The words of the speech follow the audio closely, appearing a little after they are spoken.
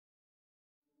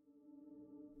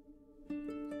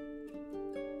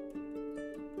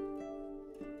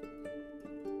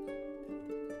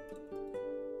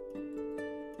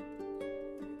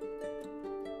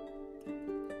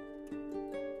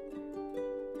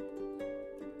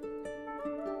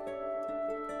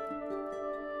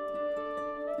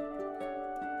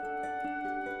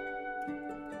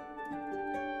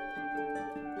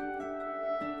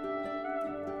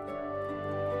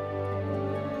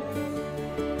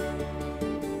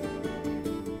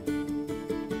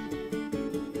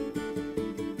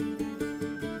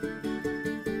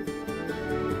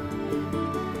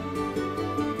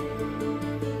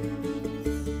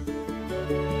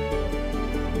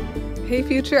Hey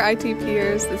future IT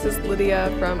peers, this is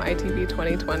Lydia from ITP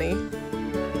 2020.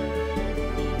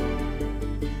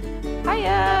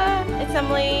 Hiya, it's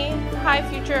Emily. Hi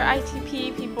future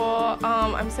ITP people.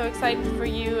 I'm so excited for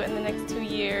you in the next 2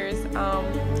 years.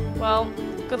 Well,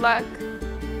 good luck.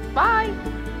 Bye.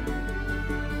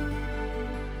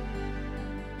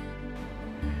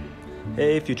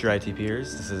 Hey future IT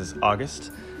peers, this is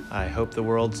August. I hope the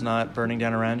world's not burning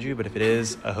down around you, but if it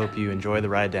is, I hope you enjoy the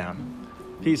ride down.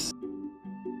 Peace.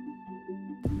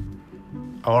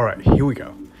 All right, here we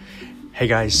go. Hey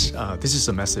guys, this is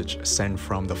a message sent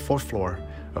from the 4th floor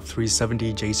of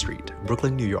 370 J Street,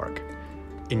 Brooklyn, New York,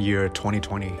 in year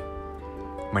 2020.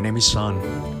 My name is Sun,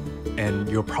 and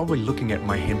you're probably looking at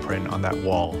my handprint on that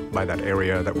wall by that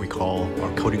area that we call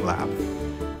our coding lab.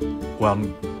 Well,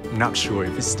 I'm not sure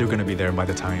if it's still going to be there by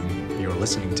the time you're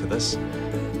listening to this,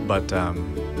 but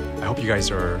I hope you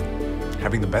guys are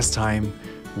having the best time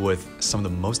with some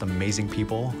of the most amazing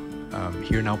people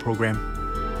here in our program.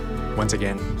 Once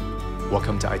again,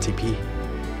 welcome to ITP.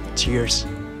 Cheers.